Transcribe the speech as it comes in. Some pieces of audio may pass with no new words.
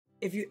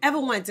If you ever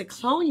wanted to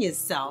clone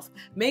yourself,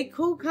 make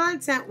cool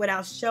content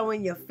without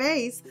showing your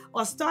face,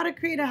 or start a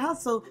creative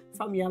hustle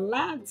from your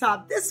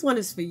laptop, this one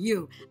is for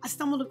you. I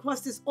stumbled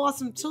across this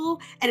awesome tool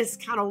and it's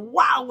kind of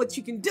wild what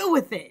you can do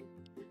with it.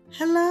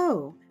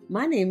 Hello,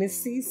 my name is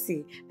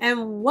Cece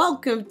and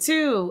welcome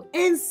to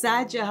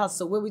Inside Your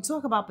Hustle, where we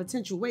talk about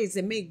potential ways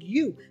to make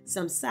you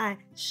some side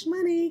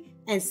shmoney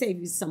and save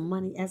you some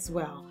money as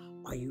well.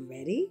 Are you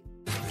ready?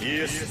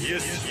 Yes.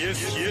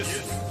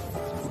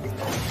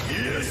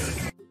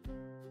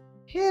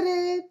 Hit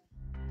it.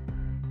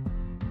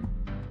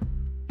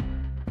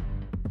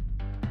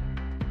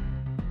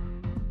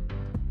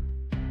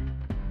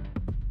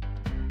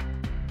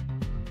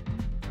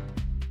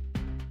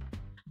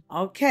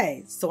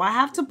 Okay, so I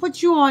have to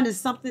put you on to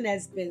something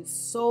that's been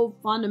so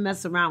fun to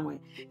mess around with.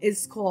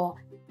 It's called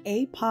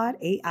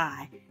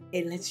APOB.AI.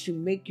 It lets you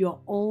make your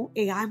own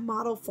AI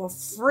model for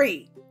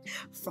free.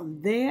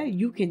 From there,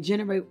 you can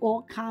generate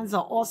all kinds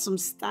of awesome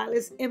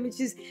stylized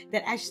images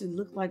that actually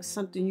look like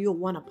something you'll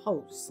want to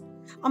post.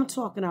 I'm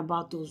talking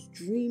about those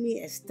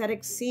dreamy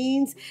aesthetic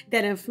scenes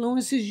that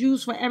influencers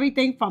use for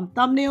everything from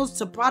thumbnails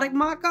to product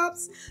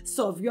mockups.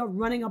 So if you're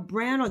running a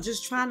brand or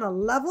just trying to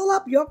level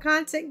up your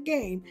content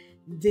game,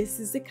 this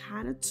is the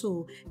kind of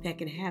tool that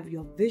can have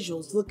your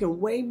visuals looking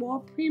way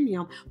more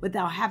premium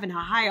without having to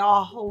hire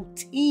a whole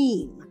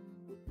team.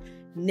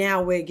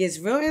 Now where it gets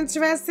real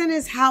interesting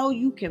is how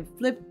you can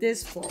flip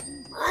this for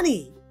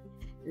money.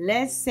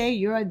 Let's say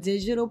you're a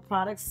digital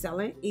product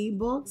selling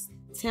ebooks,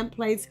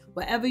 templates,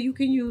 wherever you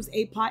can use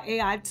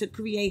APOB.AI to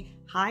create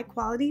high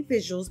quality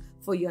visuals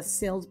for your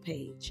sales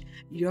page,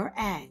 your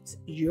ads,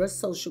 your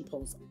social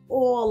posts,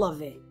 all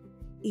of it.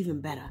 Even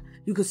better,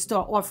 you could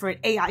start offering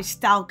AI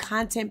style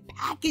content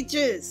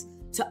packages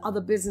to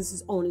other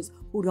businesses owners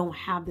who don't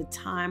have the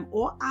time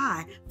or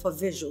eye for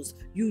visuals.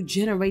 You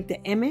generate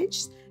the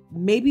image,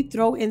 maybe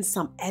throw in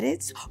some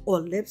edits or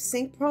lip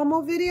sync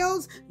promo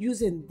videos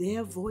using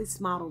their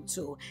voice model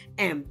tool,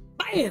 and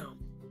bam,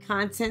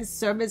 content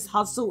service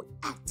hustle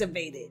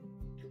activated.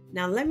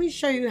 Now let me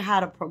show you how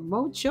to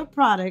promote your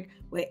product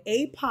with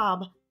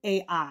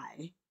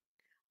APOB.AI.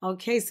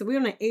 Okay, so we're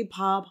on the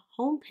APOB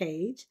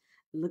homepage.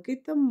 Look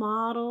at the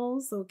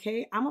models,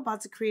 okay? I'm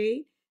about to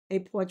create a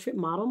portrait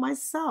model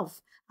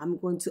myself. I'm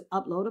going to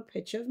upload a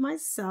picture of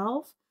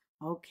myself,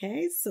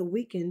 okay? So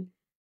we can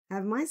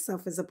have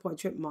myself as a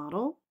portrait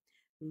model.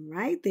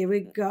 Right, there we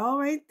go,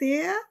 right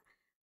there.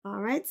 All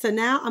right, so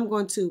now I'm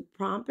going to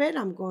prompt it.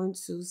 I'm going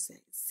to say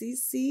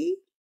CC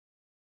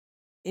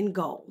in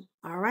gold.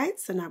 All right,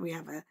 so now we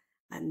have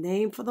a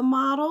name for the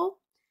model,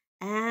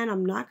 and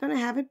I'm not going to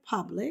have it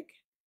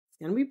public. It's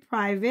going to be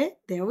private.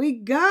 There we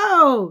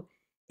go.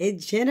 It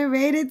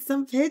generated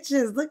some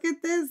pictures. Look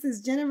at this.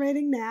 It's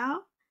generating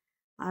now.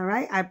 All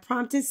right. I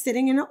prompted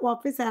sitting in the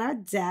office at our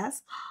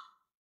desk.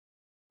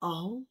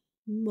 Oh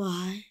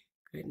my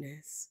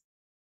goodness.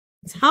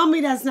 Tell me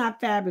that's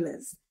not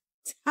fabulous.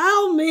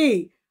 Tell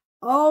me.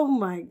 Oh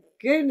my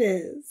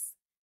goodness.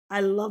 I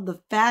love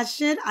the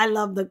fashion. I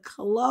love the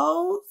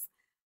clothes.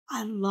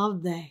 I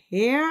love the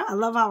hair. I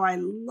love how I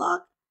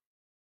look.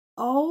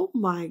 Oh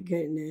my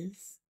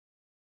goodness.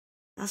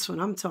 That's what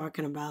I'm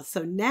talking about.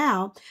 So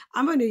now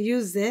I'm going to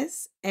use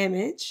this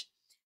image,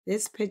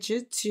 this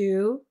picture,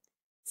 to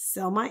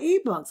sell my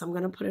ebooks. I'm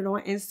going to put it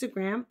on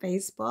Instagram,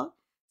 Facebook.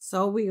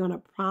 So we're going to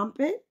prompt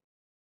it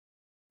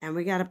and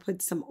we got to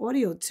put some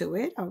audio to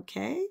it.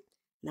 Okay.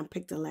 And I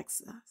picked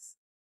Alexa's.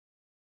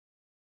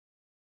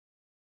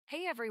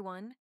 Hey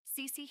everyone,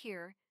 Cece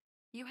here.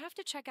 You have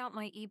to check out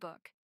my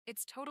ebook.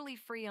 It's totally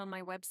free on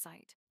my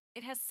website.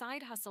 It has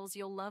side hustles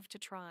you'll love to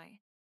try.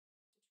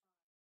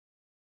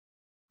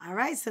 All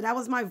right, so that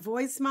was my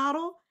voice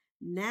model.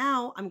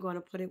 Now I'm going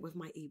to put it with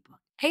my ebook.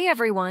 Hey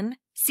everyone,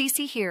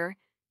 Cece here.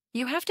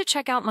 You have to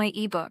check out my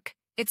ebook.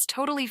 It's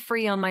totally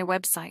free on my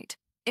website.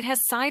 It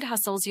has side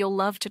hustles you'll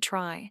love to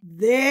try.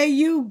 There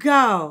you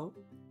go.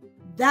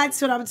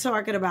 That's what I'm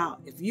talking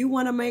about. If you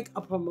want to make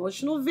a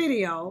promotional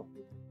video,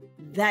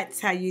 that's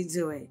how you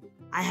do it.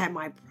 I had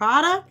my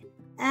product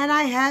and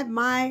I had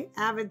my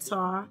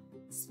avatar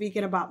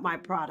speaking about my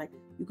product.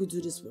 You could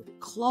do this with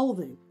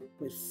clothing,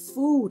 with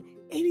food,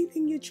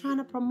 anything you're trying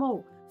to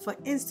promote for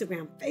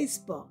Instagram,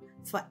 Facebook,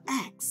 for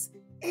X,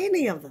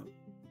 any of them.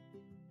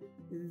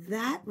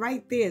 That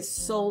right there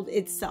sold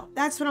itself.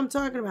 That's what I'm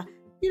talking about.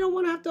 You don't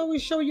want to have to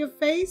always show your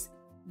face.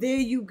 There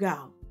you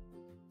go.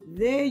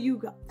 There you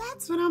go.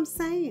 That's what I'm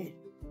saying.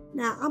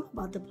 Now, I'm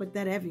about to put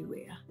that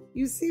everywhere.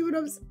 You see what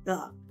I'm saying?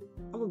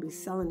 I'm going to be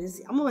selling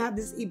this. I'm going to have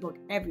this ebook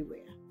everywhere.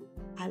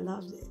 I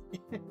loved it.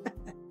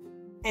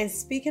 And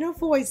speaking of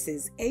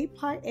voices,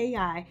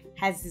 APOB.AI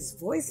has this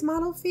voice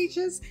model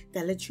features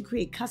that let you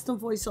create custom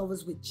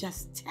voiceovers with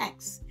just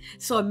text.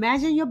 So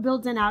imagine you're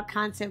building out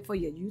content for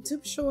your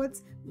YouTube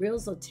shorts,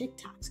 Reels, or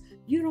TikToks.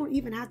 You don't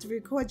even have to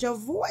record your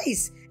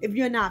voice if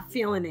you're not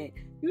feeling it.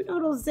 You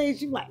know those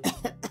days you like,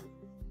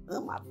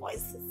 oh, my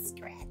voice is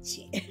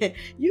scratchy.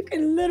 You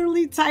can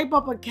literally type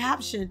up a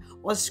caption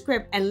or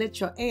script and let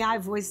your AI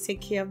voice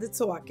take care of the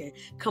talking.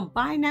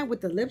 Combine that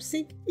with the lip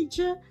sync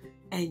feature,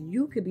 and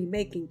you could be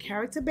making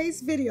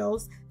character-based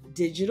videos,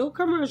 digital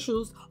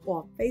commercials,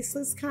 or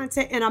faceless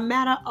content in a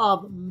matter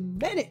of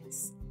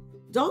minutes.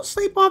 Don't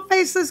sleep on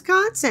faceless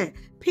content.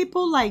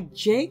 People like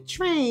Jake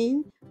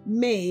Train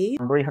made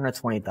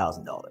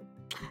 $320,000.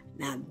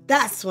 Now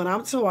that's what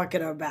I'm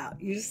talking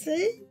about. You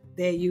see?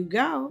 There you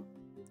go.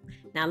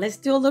 Now let's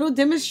do a little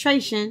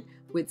demonstration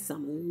with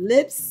some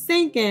lip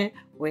syncing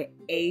with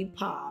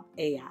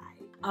APOB.AI.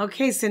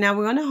 Okay, so now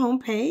we're on the home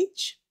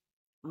page.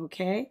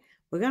 Okay,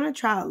 we're going to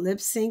try out lip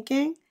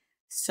syncing.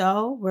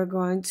 So we're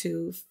going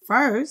to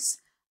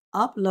first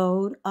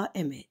upload an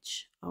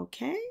image.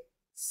 Okay,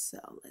 so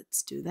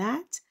let's do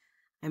that.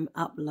 I'm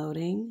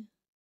uploading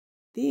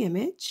the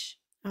image.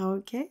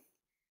 Okay,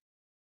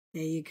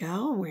 there you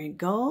go. We're in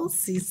gold,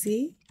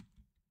 CC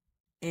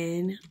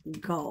in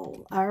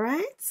gold. All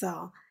right,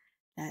 so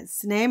that's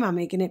the name. I'm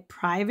making it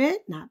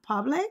private, not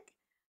public.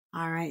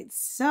 All right,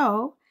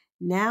 so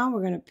now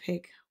we're going to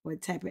pick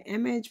what type of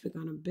image we're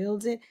going to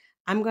build it.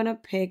 I'm going to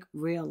pick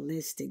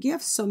realistic. You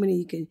have so many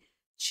you can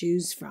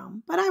choose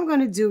from, but I'm going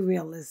to do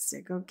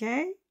realistic,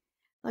 okay?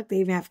 Look, they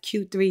even have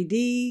cute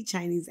 3D,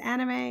 Chinese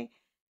anime.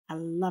 I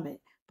love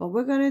it. But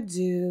we're going to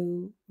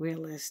do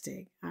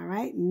realistic, all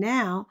right?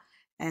 Now,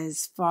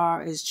 as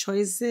far as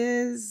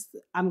choices,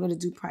 I'm going to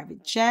do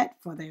private jet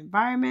for the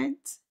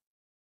environment.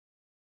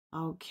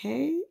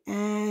 Okay,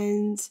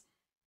 and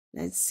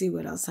let's see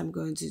what else I'm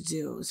going to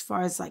do. As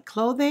far as like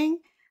clothing,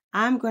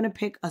 I'm going to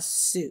pick a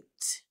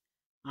suit.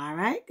 All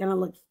right, going to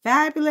look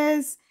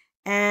fabulous.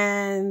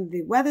 And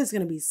the weather's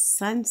going to be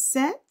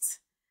sunset.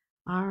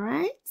 All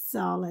right,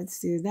 so let's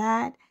do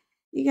that.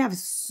 You have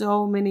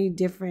so many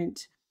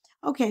different.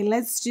 Okay,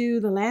 let's do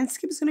the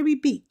landscape. It's going to be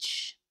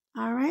beach.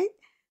 All right,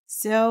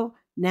 so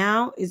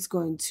now it's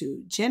going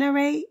to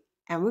generate,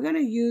 and we're going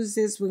to use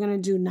this. We're going to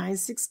do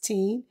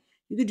 916.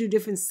 You could do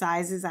different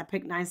sizes. I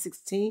picked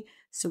 916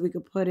 so we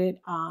could put it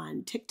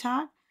on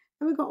TikTok,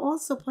 and we could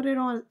also put it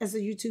on as a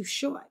YouTube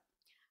short.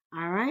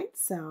 All right,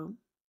 so,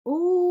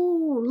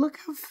 ooh, look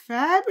how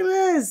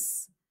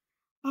fabulous.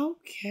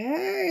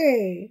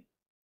 Okay.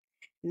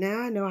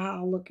 Now I know how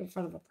I'll look in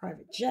front of a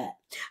private jet.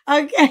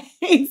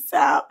 Okay,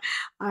 so,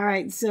 all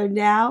right, so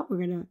now we're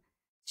going to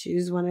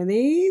choose one of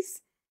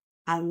these.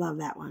 I love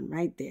that one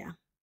right there.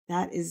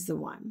 That is the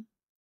one.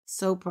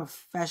 So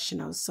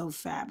professional, so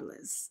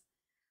fabulous.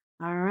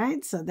 All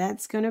right, so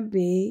that's going to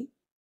be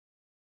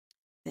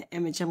the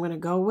image I'm going to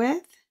go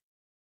with.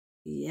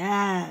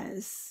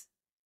 Yes.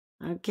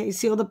 Okay,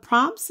 see all the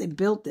prompts? It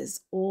built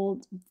this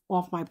all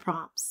off my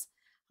prompts.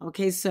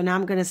 Okay, so now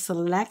I'm going to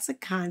select the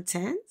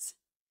content,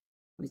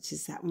 which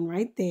is that one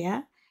right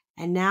there.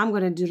 And now I'm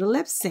going to do the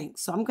lip sync.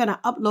 So I'm going to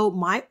upload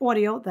my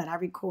audio that I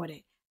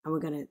recorded, and we're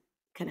going to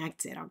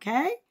connect it,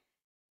 okay?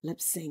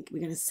 Lip sync. We're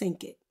going to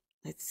sync it.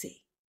 Let's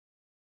see.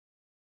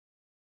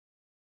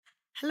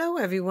 Hello,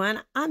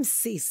 everyone. I'm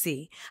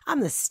Cece.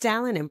 I'm the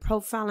styling and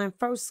profiling,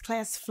 first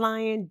class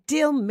flying,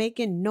 deal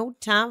making, no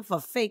time for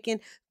faking,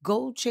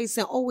 goal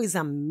chasing, always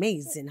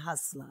amazing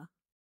hustler.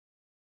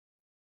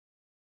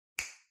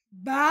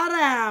 Bow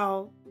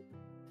down.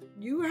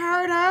 You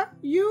heard her.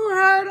 You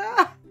heard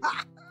her.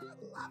 I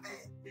love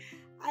it.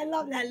 I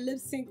love that lip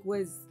sync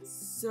was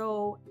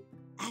so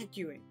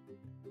accurate,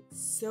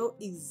 so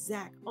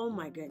exact. Oh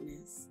my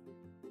goodness.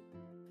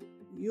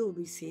 You'll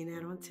be seeing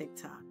that on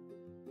TikTok.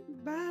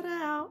 Bow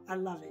down. I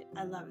love it.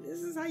 I love it. This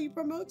is how you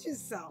promote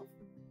yourself.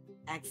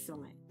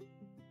 Excellent.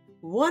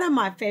 One of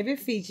my favorite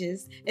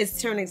features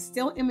is turning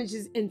still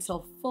images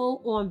into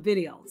full-on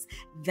videos.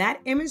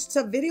 That image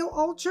to video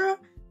ultra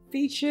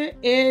feature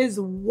is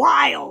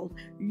wild.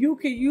 You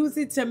can use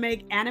it to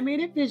make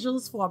animated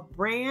visuals for a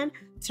brand,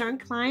 turn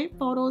client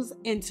photos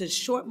into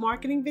short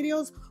marketing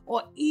videos,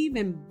 or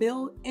even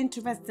build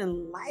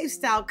interesting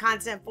lifestyle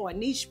content for a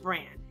niche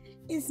brand.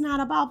 It's not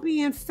about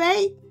being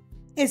fake.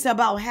 It's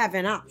about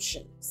having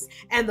options.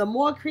 And the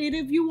more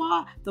creative you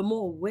are, the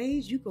more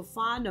ways you can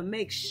find to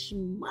make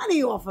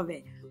money off of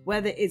it.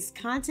 Whether it's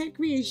content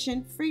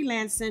creation,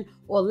 freelancing,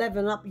 or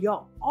leveling up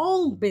your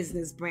own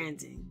business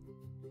branding.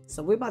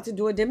 So we're about to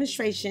do a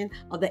demonstration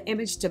of the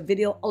image to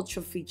video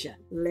ultra feature.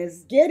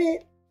 Let's get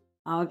it.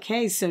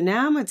 Okay, so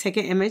now I'm going to take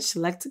an image,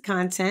 select the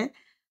content.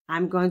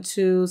 I'm going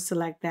to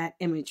select that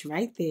image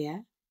right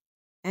there.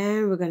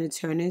 And we're going to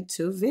turn it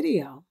to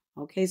video.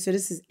 Okay, so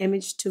this is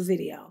image to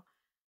video.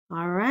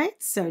 All right,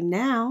 so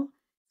now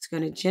it's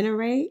going to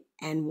generate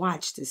and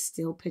watch the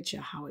still picture,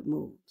 how it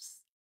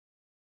moves.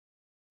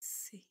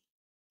 Let's see.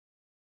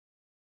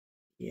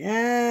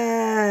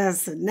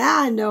 Yes, so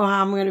now I know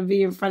how I'm going to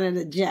be in front of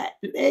the jet.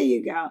 There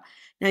you go.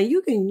 Now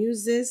you can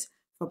use this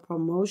for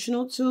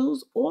promotional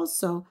tools.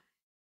 Also,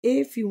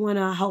 if you want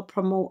to help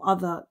promote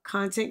other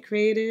content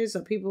creators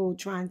or people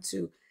trying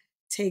to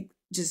take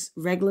just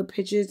regular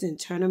pictures and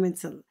turn them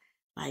into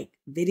like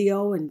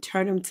video and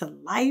turn them to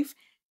life,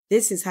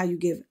 this is how you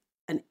give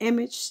an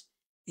image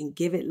and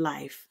give it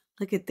life.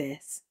 Look at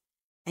this.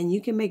 And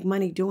you can make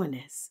money doing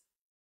this.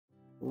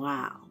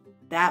 Wow,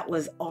 that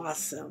was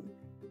awesome.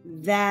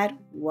 That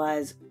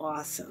was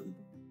awesome.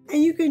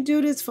 And you can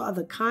do this for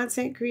other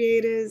content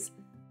creators.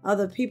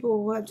 other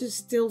people who have just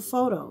still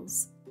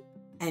photos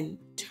and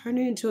turn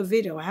it into a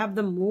video, have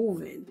them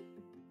moving,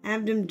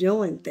 have them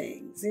doing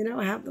things,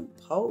 have them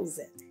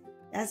posing.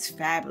 That's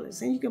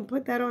fabulous. And you can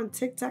put that on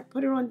TikTok,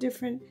 put it on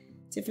different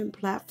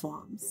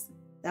platforms.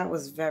 That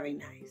was very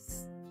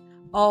nice.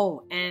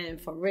 Oh,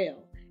 and for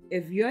real,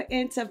 if you're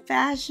into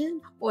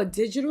fashion or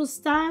digital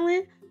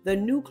styling, the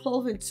new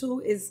clothing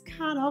tool is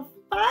kind of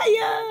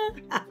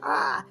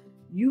fire.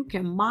 You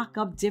can mock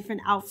up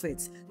different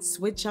outfits,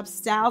 switch up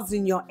styles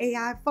in your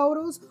AI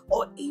photos,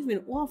 or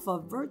even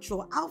offer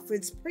virtual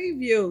outfits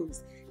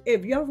previews.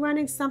 If you're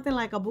running something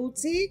like a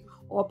boutique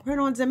or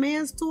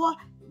print-on-demand store,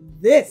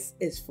 this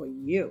is for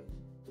you.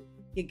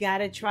 You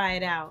gotta try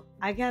it out.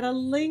 I got a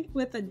link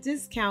with a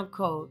discount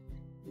code.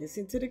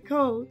 Listen to the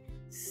code,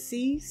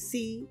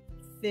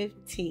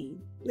 CC15.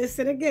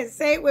 Listen again,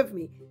 say it with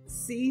me,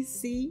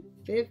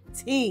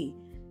 CC15.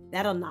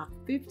 That'll knock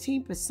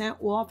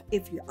 15% off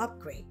if you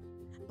upgrade.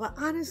 But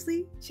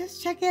honestly,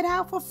 just check it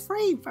out for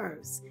free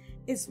first.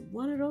 It's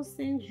one of those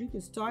things you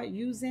can start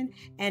using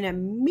and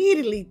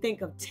immediately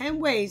think of 10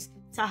 ways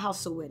to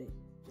hustle with it.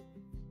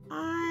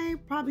 I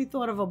probably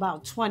thought of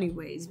about 20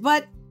 ways,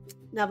 but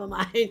never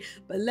mind.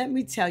 But let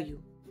me tell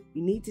you,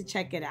 you need to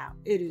check it out.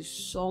 It is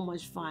so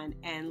much fun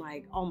and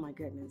oh my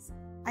goodness,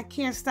 I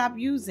can't stop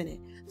using it.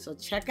 So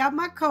check out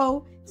my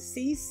code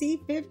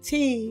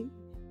CC15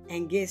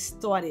 and get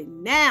started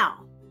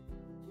now.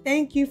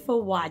 Thank you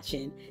for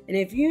watching. And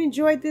if you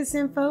enjoyed this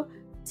info,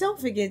 don't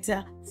forget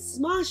to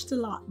smash the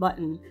like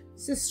button,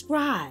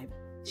 subscribe,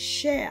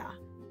 share,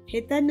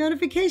 hit that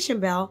notification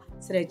bell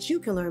so that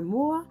you can learn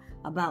more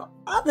about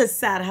other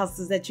side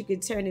hustles that you can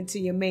turn into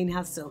your main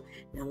hustle.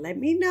 Now let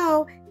me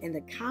know in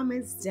the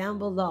comments down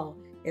below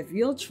if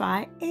you'll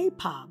try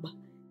APOB.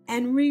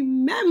 And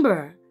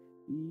remember,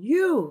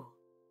 you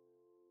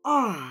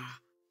are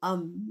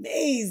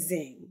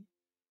amazing.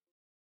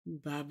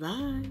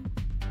 Bye-bye.